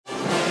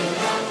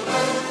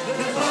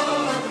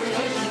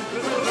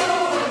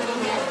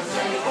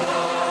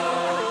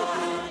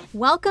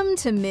Welcome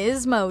to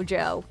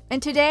MsMojo,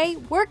 and today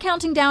we're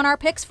counting down our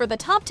picks for the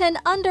top 10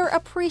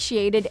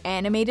 underappreciated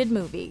animated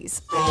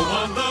movies. Go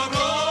on the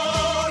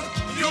road,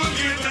 you'll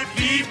hear the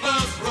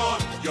people's roar.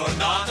 You're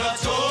not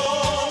a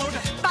toad,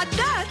 but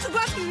that's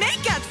what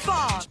make it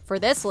fun. For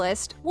this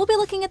list, we'll be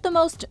looking at the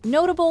most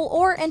notable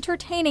or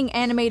entertaining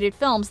animated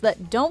films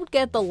that don't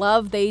get the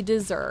love they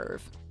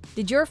deserve.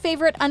 Did your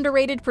favorite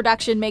underrated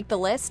production make the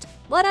list?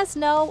 Let us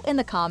know in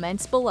the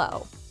comments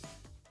below.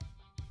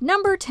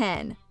 Number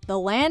 10. The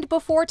Land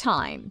Before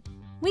Time.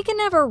 We can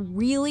never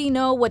really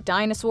know what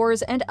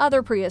dinosaurs and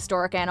other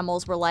prehistoric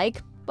animals were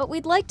like, but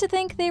we'd like to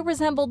think they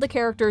resembled the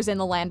characters in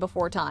The Land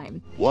Before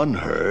Time. One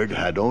herd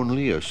had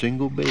only a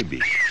single baby,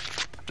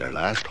 their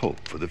last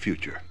hope for the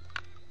future.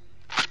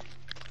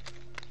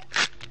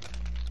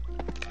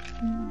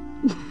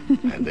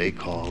 And they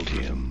called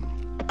him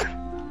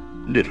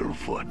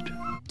Littlefoot.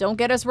 Don't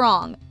get us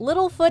wrong,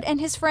 Littlefoot and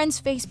his friends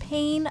face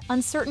pain,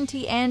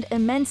 uncertainty, and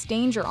immense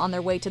danger on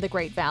their way to the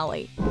Great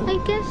Valley.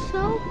 I guess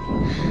so.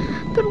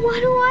 But why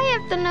do I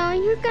have to know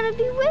you're gonna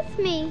be with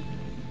me?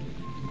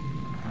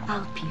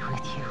 I'll be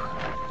with you,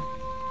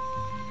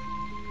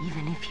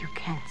 even if you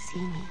can't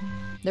see me.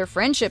 Their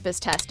friendship is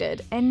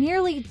tested and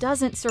nearly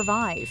doesn't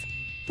survive.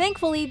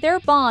 Thankfully, their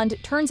bond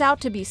turns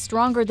out to be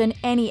stronger than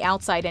any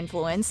outside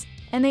influence,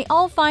 and they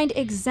all find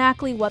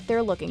exactly what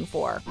they're looking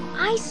for.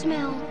 I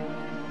smell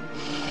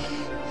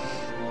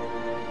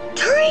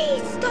tree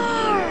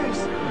stars!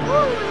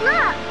 Oh,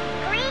 look!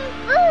 Green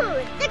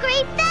food! The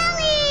Great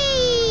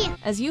Valley!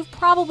 As you've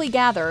probably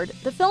gathered,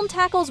 the film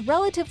tackles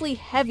relatively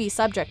heavy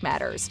subject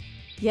matters.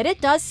 Yet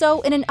it does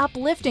so in an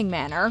uplifting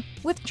manner,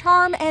 with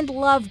charm and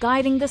love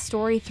guiding the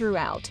story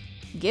throughout.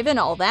 Given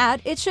all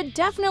that, it should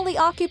definitely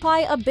occupy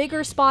a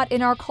bigger spot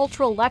in our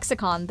cultural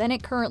lexicon than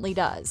it currently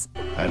does.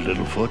 And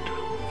Littlefoot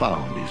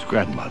found his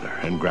grandmother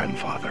and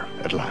grandfather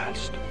at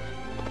last.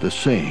 The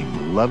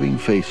same loving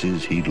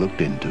faces he'd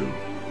looked into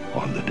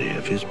on the day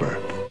of his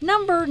birth.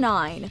 Number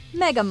 9.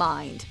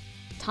 Megamind.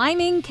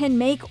 Timing can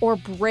make or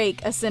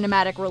break a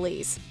cinematic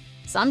release.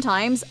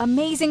 Sometimes,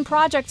 amazing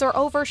projects are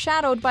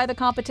overshadowed by the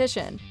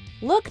competition.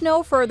 Look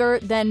no further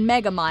than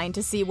Megamind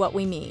to see what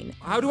we mean.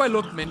 How do I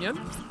look, Minion?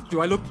 Do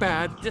I look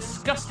bad?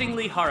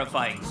 Disgustingly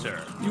horrifying,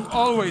 sir. You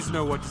always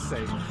know what to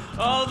say.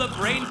 Oh, the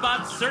brain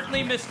bot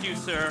certainly missed you,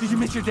 sir. Did you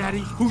miss your daddy?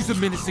 Who's the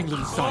menacing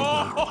little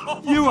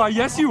sideboard? You are,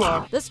 yes you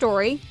are. The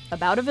story,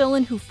 about a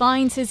villain who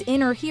finds his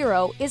inner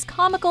hero, is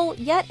comical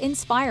yet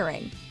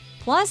inspiring.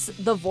 Plus,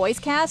 the voice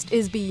cast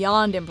is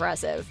beyond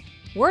impressive.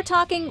 We're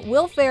talking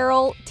Will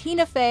Ferrell,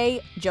 Tina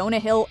Fey, Jonah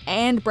Hill,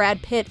 and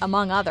Brad Pitt,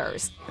 among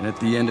others. And at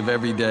the end of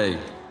every day,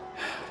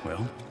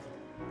 well,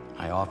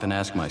 I often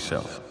ask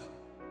myself,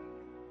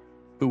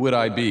 who would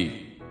I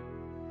be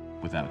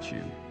without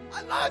you?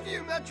 I love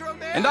you, Metro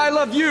Man! And I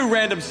love you,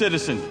 random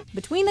citizen!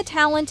 Between the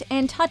talent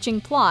and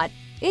touching plot,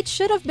 it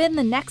should have been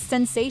the next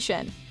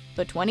sensation.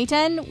 But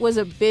 2010 was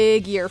a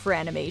big year for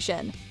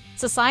animation.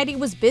 Society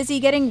was busy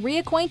getting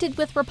reacquainted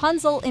with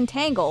Rapunzel in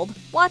Tangled,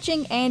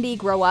 watching Andy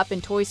grow up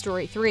in Toy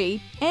Story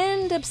 3,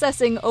 and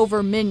obsessing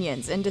over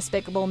Minions in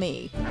Despicable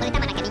Me.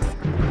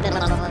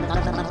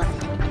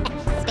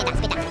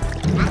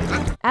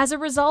 As a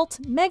result,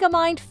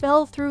 Megamind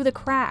fell through the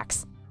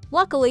cracks.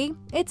 Luckily,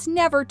 it's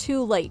never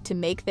too late to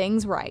make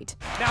things right.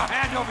 Now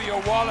hand over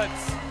your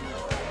wallets.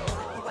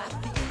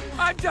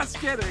 I'm just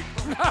kidding.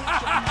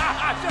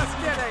 I'm just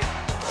kidding.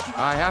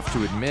 I have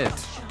to admit,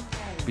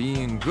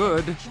 being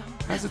good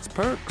has its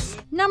perks.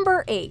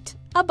 Number 8.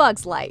 A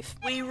Bug's Life.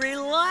 We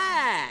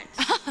relax.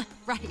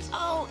 Right.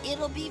 Oh,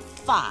 it'll be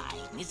fine.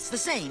 It's the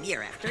same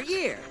year after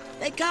year.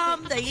 They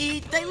come, they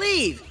eat, they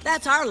leave.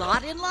 That's our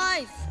lot in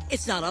life.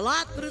 It's not a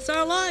lot, but it's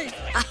our life.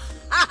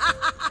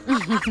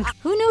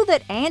 Who knew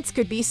that ants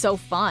could be so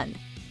fun?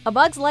 A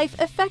Bug's Life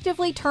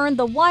effectively turned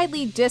the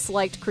widely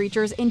disliked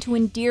creatures into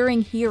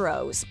endearing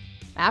heroes.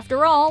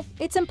 After all,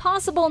 it's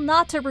impossible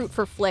not to root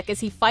for Flick as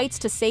he fights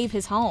to save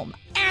his home.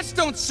 Ants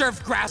don't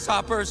serve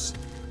grasshoppers.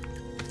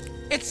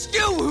 It's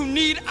you who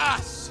need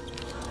us.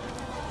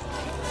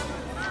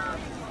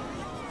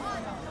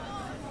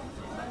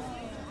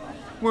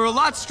 We're a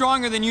lot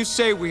stronger than you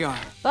say we are.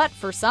 But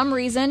for some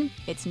reason,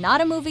 it's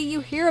not a movie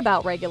you hear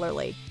about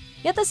regularly.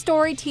 Yet the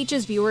story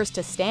teaches viewers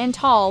to stand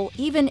tall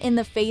even in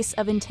the face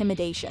of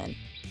intimidation.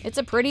 It's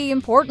a pretty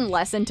important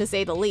lesson, to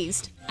say the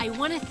least. I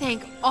want to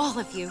thank all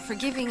of you for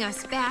giving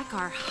us back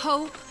our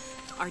hope,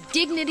 our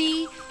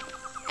dignity,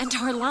 and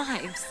our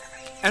lives.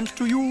 And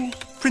to you,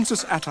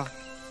 Princess Atta.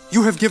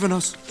 You have given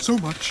us so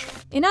much.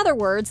 In other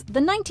words,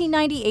 the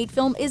 1998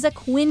 film is a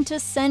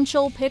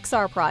quintessential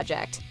Pixar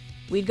project.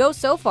 We'd go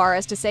so far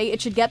as to say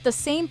it should get the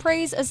same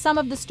praise as some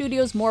of the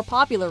studio's more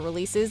popular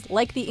releases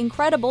like The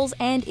Incredibles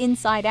and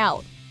Inside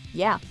Out.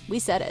 Yeah, we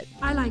said it.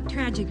 I like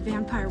tragic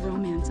vampire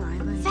romance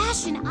island.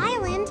 Fashion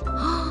Island?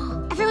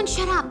 Everyone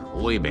shut up.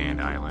 Boy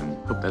band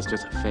island. Hope that's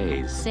just a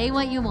phase. Say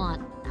what you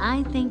want.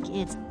 I think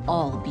it's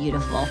all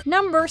beautiful.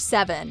 Number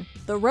 7.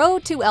 The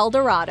Road to El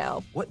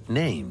Dorado. What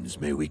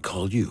names may we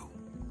call you?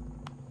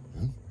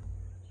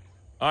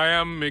 I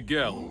am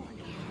Miguel.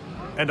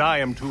 And I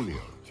am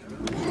Tulio.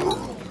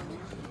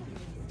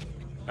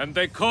 And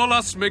they call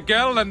us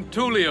Miguel and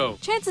Tulio.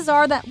 Chances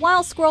are that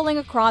while scrolling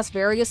across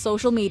various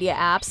social media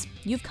apps,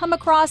 you've come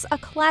across a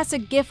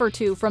classic gif or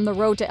two from the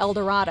road to El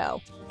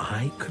Dorado.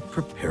 I could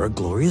prepare a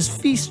glorious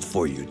feast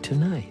for you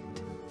tonight.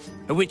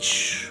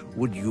 Which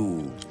would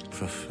you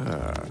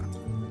prefer?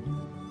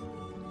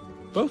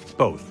 Both?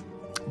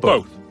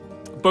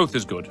 Both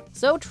is good.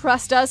 So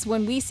trust us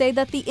when we say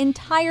that the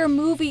entire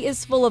movie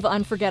is full of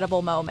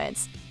unforgettable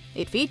moments.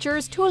 It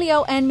features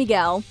Tulio and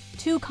Miguel,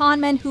 two con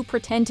men who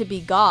pretend to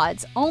be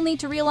gods, only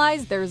to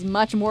realize there's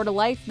much more to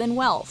life than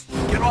wealth.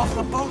 Get off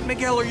the boat,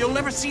 Miguel, or you'll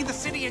never see the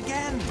city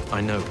again.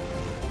 I know.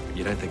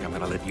 You don't think I'm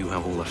gonna let you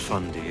have all the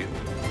fun, do you?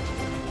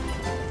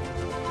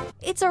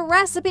 It's a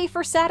recipe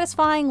for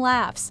satisfying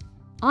laughs.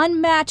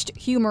 Unmatched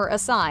humor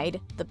aside,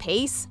 the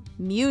pace,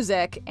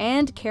 music,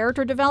 and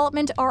character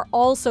development are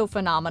also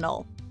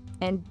phenomenal.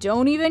 And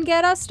don't even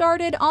get us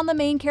started on the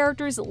main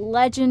character's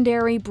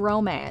legendary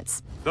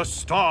bromance. The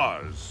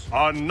stars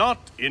are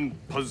not in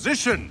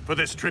position for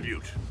this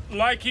tribute.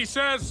 Like he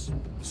says,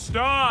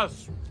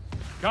 stars.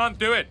 Can't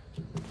do it.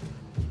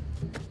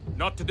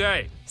 Not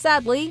today.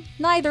 Sadly,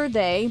 neither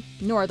they,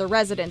 nor the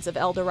residents of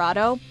El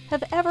Dorado,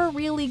 have ever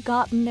really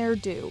gotten their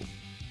due.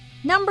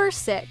 Number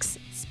 6.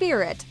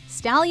 Spirit,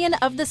 Stallion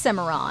of the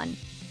Cimarron.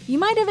 You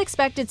might have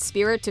expected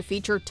Spirit to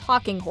feature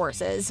talking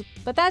horses,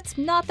 but that's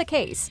not the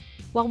case.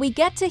 While we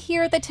get to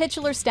hear the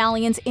titular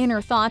stallion's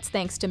inner thoughts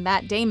thanks to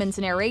Matt Damon's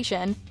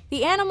narration,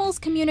 the animals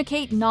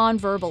communicate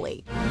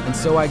non-verbally. And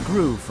so I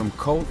grew from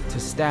colt to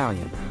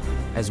stallion,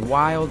 as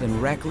wild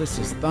and reckless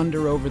as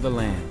thunder over the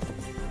land,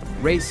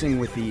 racing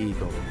with the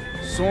eagle,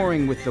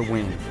 soaring with the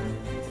wind.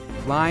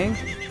 Flying?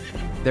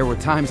 There were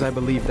times I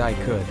believed I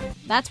could.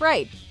 That's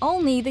right,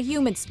 only the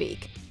humans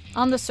speak.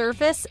 On the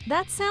surface,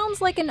 that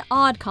sounds like an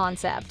odd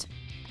concept.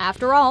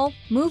 After all,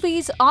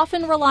 movies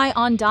often rely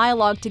on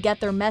dialogue to get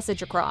their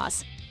message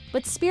across,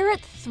 but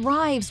Spirit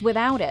thrives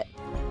without it.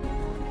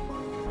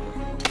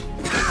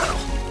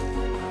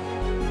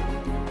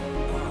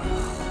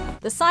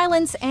 The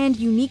silence and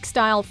unique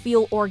style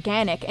feel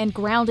organic and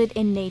grounded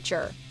in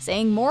nature,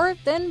 saying more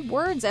than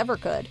words ever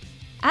could.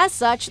 As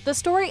such, the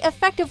story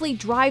effectively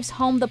drives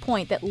home the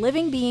point that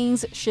living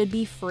beings should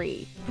be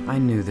free. I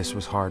knew this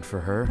was hard for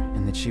her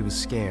and that she was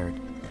scared.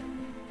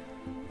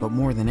 But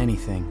more than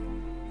anything,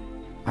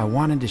 I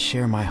wanted to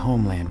share my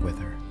homeland with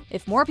her.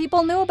 If more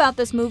people knew about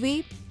this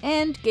movie,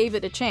 and gave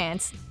it a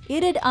chance,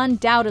 it'd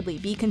undoubtedly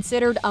be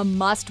considered a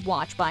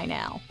must-watch by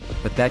now.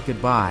 But that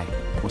goodbye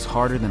was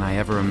harder than I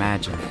ever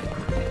imagined.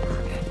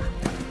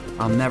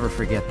 I'll never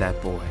forget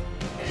that boy.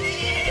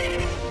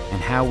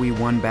 And how we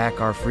won back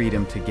our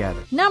freedom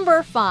together.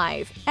 Number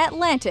 5.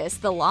 Atlantis,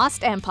 the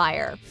Lost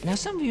Empire. Now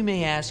some of you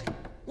may ask,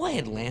 why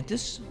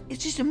Atlantis?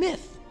 It's just a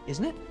myth,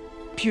 isn't it?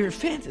 Pure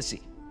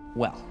fantasy.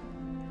 Well,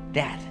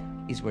 that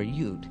is where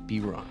you'd be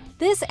wrong.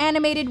 This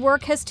animated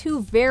work has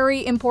two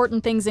very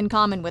important things in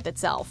common with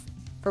itself.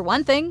 For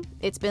one thing,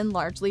 it's been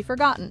largely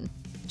forgotten.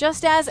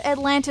 Just as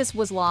Atlantis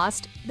was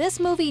lost, this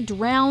movie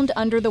drowned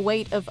under the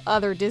weight of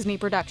other Disney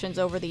productions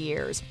over the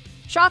years.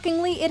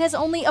 Shockingly, it has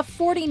only a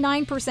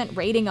 49%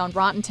 rating on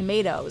Rotten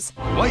Tomatoes.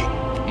 Wait,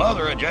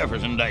 mother of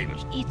Jefferson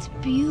Davis. It's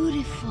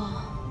beautiful.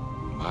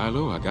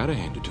 Milo, I gotta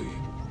hand it to you.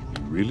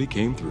 You really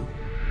came through.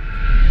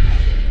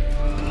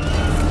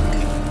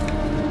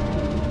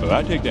 Well,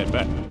 I take that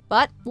back.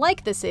 But,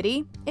 like the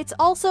city, it's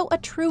also a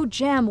true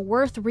gem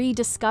worth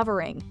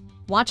rediscovering.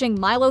 Watching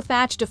Milo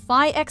Thatch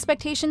defy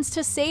expectations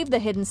to save the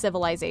hidden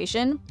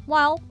civilization,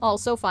 while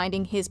also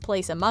finding his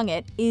place among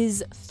it,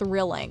 is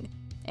thrilling.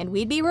 And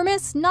we'd be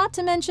remiss not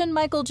to mention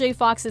Michael J.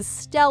 Fox's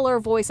stellar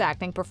voice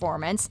acting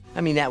performance.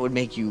 I mean, that would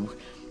make you,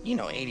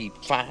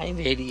 85,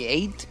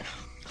 88,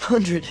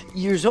 100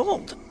 years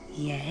old.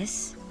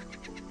 Yes?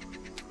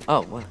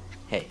 Oh, well,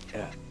 hey,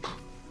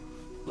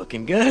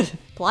 looking good.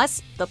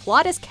 Plus, the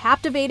plot is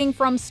captivating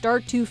from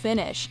start to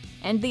finish,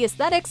 and the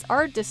aesthetics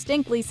are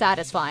distinctly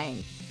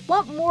satisfying.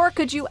 What more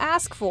could you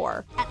ask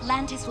for?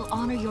 Atlantis will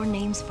honor your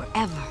names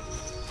forever.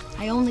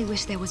 I only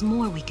wish there was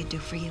more we could do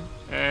for you.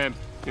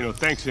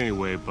 Thanks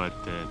anyway, but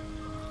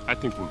I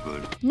think we're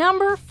good.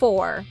 Number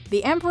 4.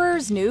 The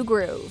Emperor's New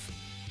Groove.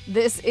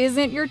 This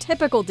isn't your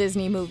typical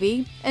Disney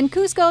movie, and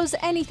Kuzco's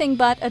anything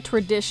but a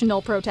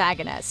traditional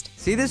protagonist.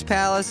 See this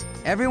palace?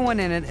 Everyone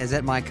in it is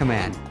at my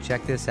command.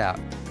 Check this out.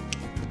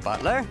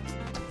 Butler,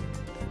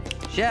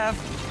 chef,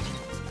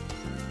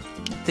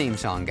 theme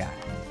song guy.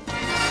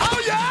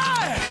 Oh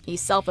yeah!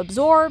 He's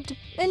self-absorbed,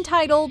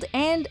 entitled,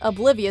 and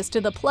oblivious to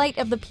the plight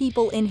of the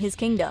people in his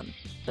kingdom.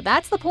 But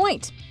that's the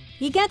point.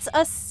 He gets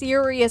a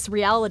serious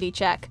reality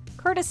check,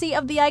 courtesy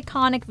of the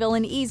iconic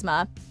villain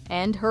Yzma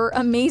and her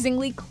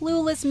amazingly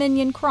clueless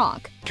minion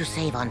Kronk. To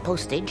save on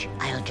postage,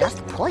 I'll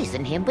just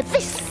poison him with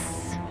this.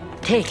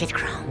 Take it,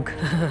 Kronk.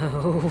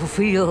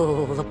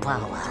 Feel the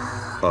power.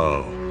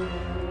 Oh,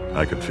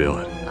 I could feel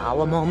it.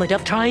 Now a moment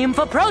of triumph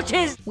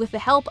approaches! With the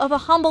help of a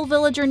humble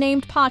villager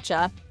named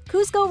Pacha,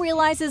 Kuzco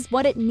realizes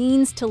what it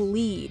means to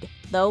lead,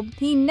 though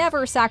he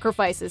never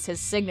sacrifices his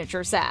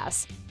signature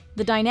sass.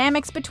 The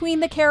dynamics between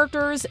the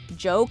characters,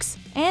 jokes,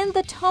 and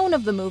the tone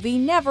of the movie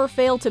never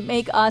fail to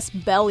make us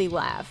belly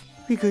laugh.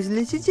 Because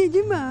unless you change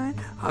your mind,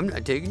 I'm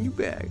not taking you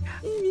back.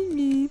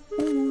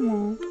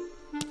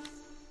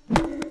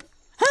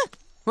 Huh?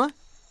 What?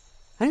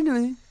 I didn't do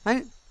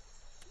anything.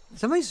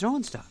 Somebody's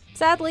throwing stuff.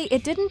 Sadly,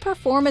 it didn't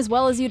perform as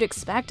well as you'd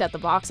expect at the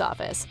box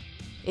office.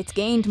 It's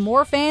gained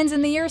more fans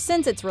in the years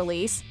since its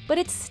release, but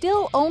it's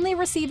still only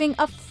receiving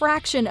a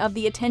fraction of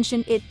the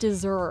attention it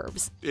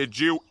deserves. Did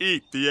you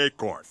eat the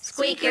acorn?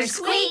 Squeaker,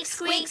 squeak,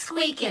 squeak,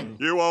 squeakin'.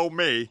 You owe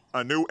me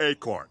a new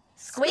acorn.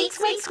 Squeak,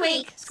 squeak,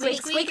 squeak,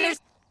 squeak, squeakers.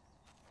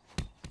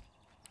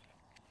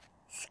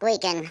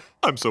 Squeaking.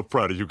 I'm so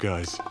proud of you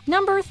guys.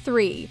 Number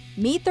 3.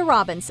 Meet the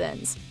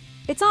Robinsons.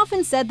 It's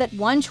often said that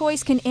one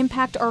choice can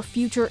impact our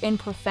future in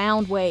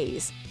profound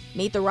ways.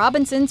 Meet the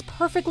Robinsons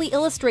perfectly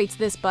illustrates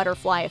this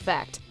butterfly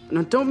effect.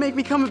 Now don't make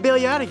me come and bail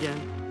you out again.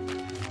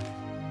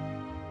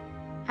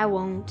 I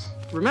won't.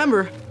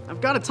 Remember,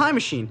 I've got a time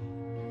machine.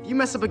 If you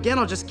mess up again,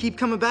 I'll just keep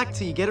coming back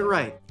till you get it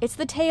right. It's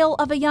the tale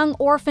of a young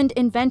orphaned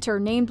inventor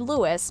named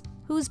Louis,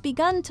 who's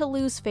begun to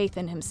lose faith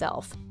in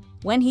himself.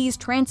 When he's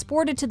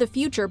transported to the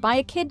future by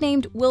a kid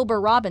named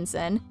Wilbur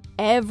Robinson,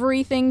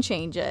 everything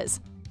changes.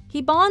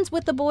 He bonds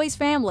with the boy's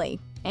family,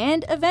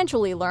 and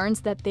eventually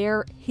learns that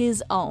they're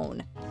his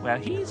own. Well,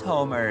 he's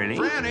home early.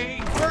 Franny,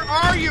 where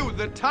are you?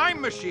 The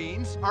time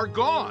machines are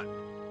gone.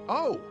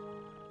 Oh.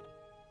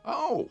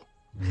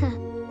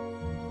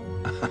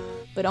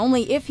 But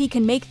only if he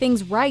can make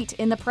things right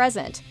in the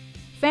present.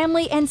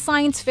 Family and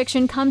science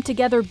fiction come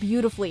together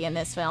beautifully in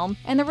this film,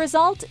 and the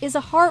result is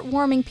a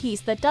heartwarming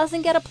piece that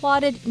doesn't get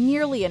applauded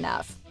nearly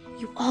enough.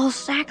 You all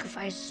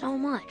sacrificed so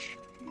much.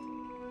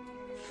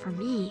 For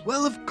me.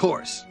 Well, of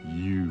course.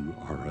 You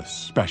are a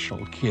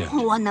special kid.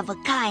 One of a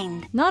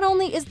kind. Not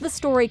only is the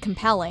story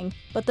compelling,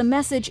 but the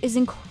message is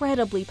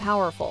incredibly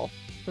powerful.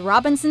 The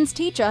Robinsons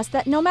teach us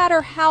that no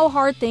matter how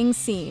hard things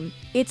seem,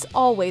 it's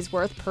always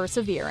worth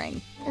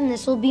persevering. And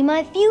this will be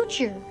my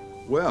future.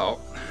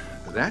 Well,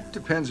 that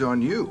depends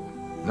on you.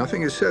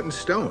 Nothing is set in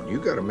stone.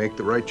 You got to make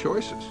the right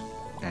choices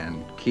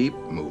and keep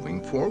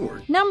moving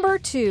forward. Number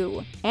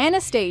 2.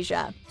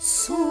 Anastasia.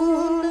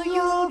 Soon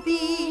you'll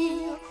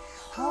be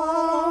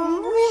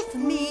home with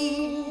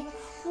me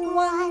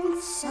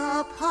once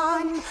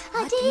upon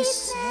a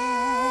December.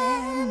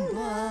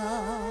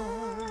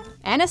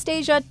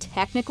 Anastasia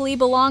technically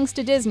belongs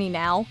to Disney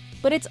now,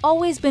 but it's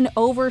always been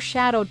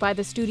overshadowed by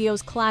the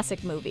studio's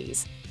classic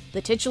movies.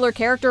 The titular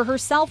character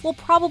herself will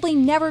probably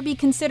never be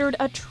considered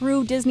a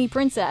true Disney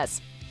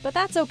princess, but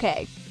that's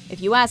okay. If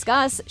you ask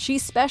us,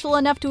 she's special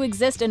enough to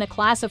exist in a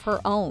class of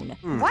her own.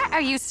 What are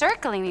you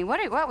circling me?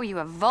 What were you,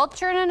 a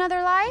vulture in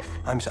another life?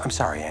 I'm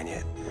sorry,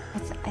 Anya.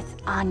 It's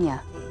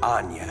Anya.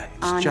 Anya.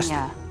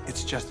 Anya.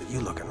 It's just that you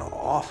look an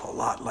awful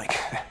lot like...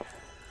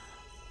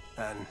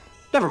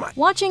 never mind.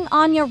 Watching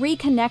Anya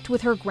reconnect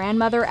with her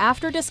grandmother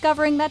after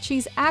discovering that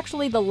she's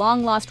actually the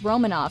long-lost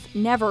Romanoff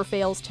never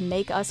fails to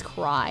make us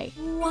cry.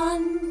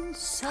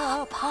 Once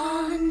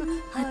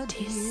upon a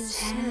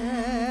December.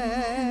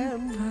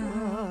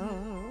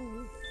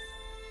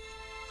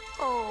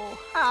 Oh,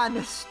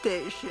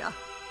 Anastasia.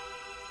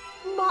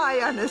 My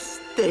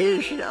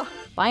Anastasia.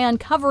 By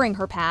uncovering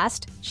her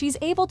past, she's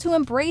able to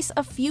embrace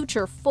a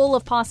future full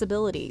of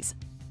possibilities.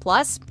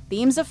 Plus,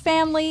 themes of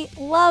family,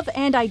 love,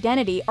 and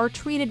identity are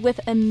treated with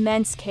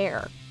immense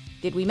care.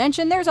 Did we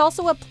mention there's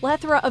also a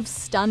plethora of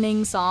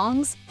stunning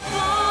songs?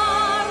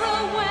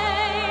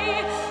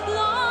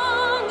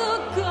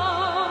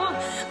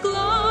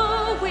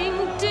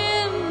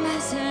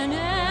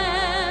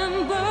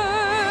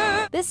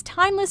 This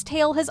timeless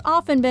tale has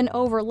often been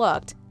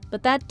overlooked,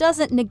 but that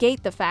doesn't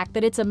negate the fact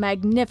that it's a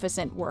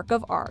magnificent work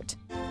of art.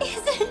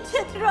 Isn't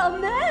it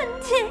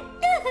romantic?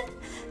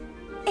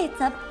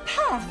 It's a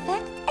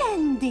perfect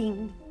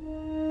ending.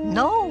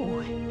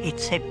 No,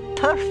 it's a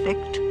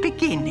perfect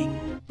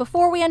beginning.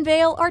 Before we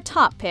unveil our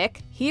top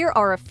pick, here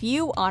are a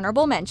few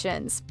honorable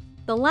mentions.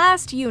 The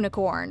Last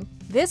Unicorn.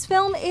 This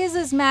film is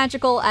as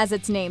magical as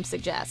its name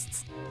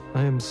suggests.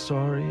 I am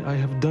sorry, I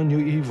have done you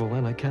evil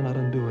and I cannot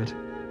undo it.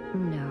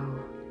 No.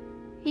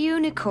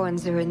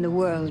 Unicorns are in the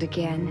world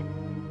again.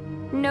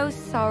 No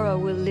sorrow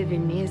will live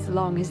in me as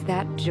long as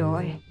that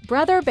joy.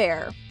 Brother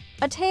Bear.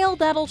 A tale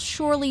that'll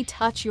surely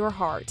touch your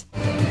heart.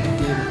 Did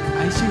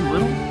I see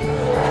Little?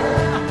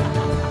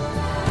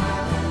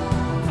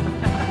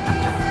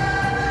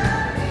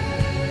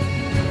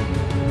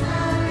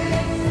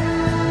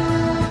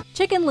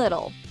 Chicken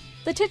Little.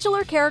 The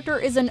titular character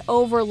is an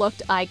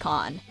overlooked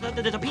icon.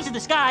 There's a piece of the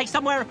sky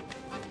somewhere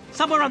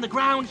on the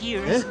ground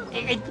here.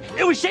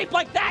 It was shaped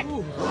like that.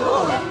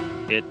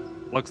 It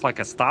looks like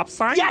a stop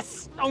sign?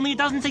 Yes, only it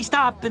doesn't say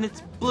stop, and it's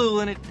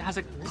blue, and it has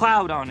a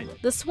cloud on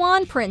it. The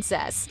Swan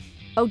Princess.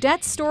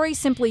 Odette's story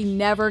simply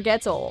never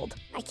gets old.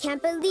 I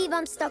can't believe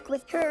I'm stuck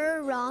with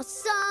her all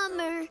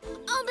summer.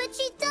 Oh, but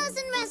she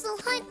doesn't wrestle,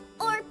 hunt,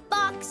 or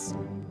box.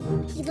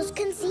 He looks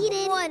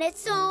conceited when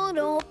it's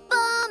total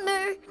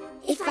bummer.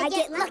 If I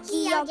get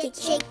lucky, I'll get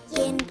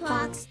chicken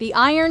pox. The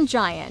Iron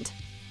Giant.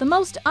 the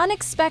most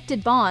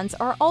unexpected bonds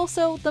are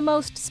also the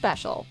most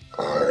special.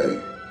 I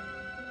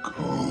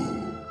go.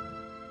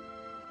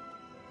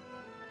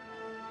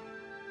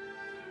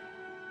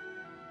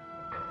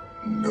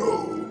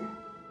 No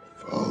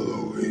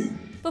following.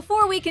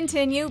 Before we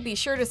continue, be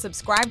sure to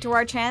subscribe to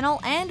our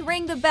channel and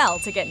ring the bell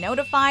to get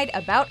notified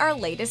about our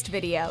latest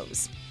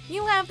videos.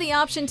 You have the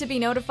option to be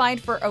notified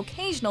for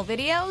occasional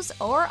videos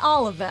or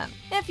all of them.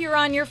 If you're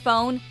on your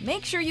phone,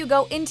 make sure you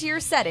go into your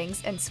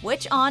settings and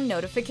switch on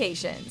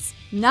notifications.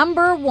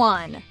 Number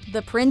 1.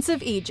 The Prince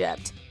of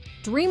Egypt.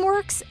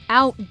 DreamWorks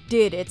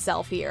outdid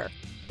itself here.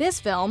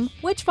 This film,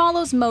 which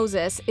follows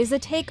Moses, is a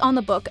take on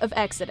the book of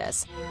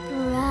Exodus.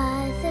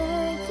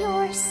 Brother,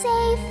 you're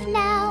safe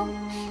now,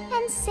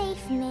 and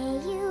safe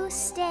may you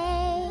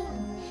stay.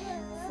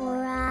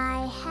 For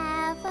I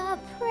have a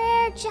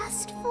prayer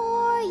just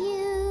for you.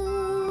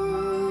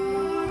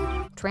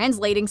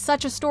 Translating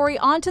such a story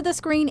onto the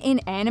screen in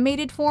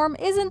animated form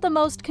isn't the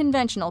most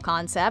conventional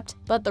concept,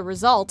 but the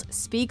result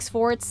speaks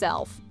for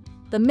itself.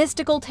 The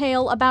mystical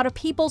tale about a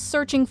people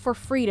searching for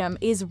freedom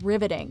is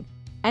riveting.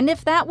 And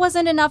if that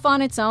wasn't enough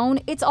on its own,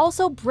 it's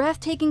also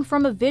breathtaking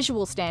from a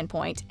visual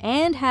standpoint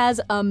and has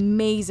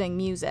amazing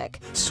music.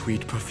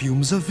 Sweet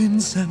perfumes of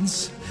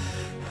incense,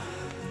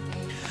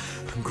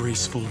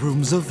 graceful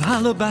rooms of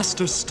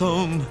alabaster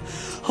stone,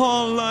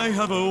 all I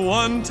ever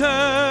wanted.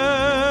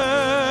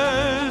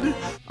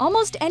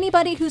 Almost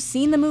anybody who's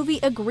seen the movie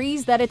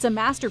agrees that it's a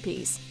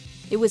masterpiece.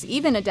 It was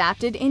even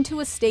adapted into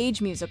a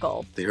stage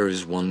musical. There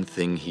is one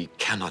thing he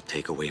cannot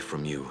take away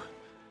from you.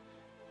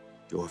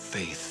 Your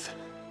faith.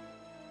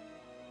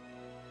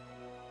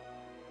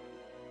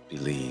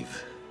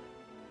 Believe,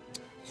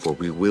 for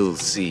we will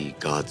see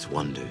God's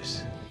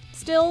wonders.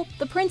 Still,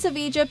 The Prince of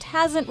Egypt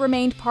hasn't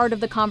remained part of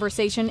the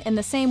conversation in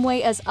the same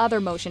way as other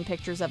motion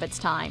pictures of its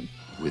time.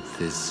 With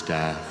this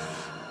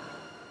staff,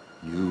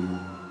 you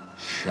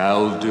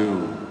shall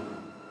do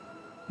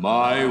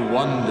my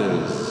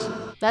wonders.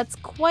 That's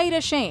quite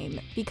a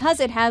shame, because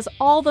it has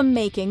all the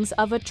makings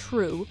of a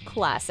true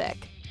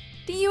classic.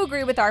 Do you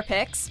agree with our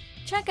picks?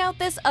 Check out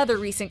this other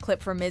recent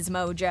clip from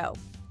MsMojo.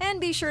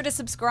 And be sure to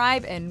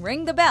subscribe and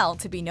ring the bell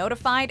to be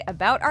notified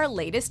about our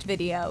latest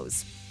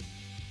videos.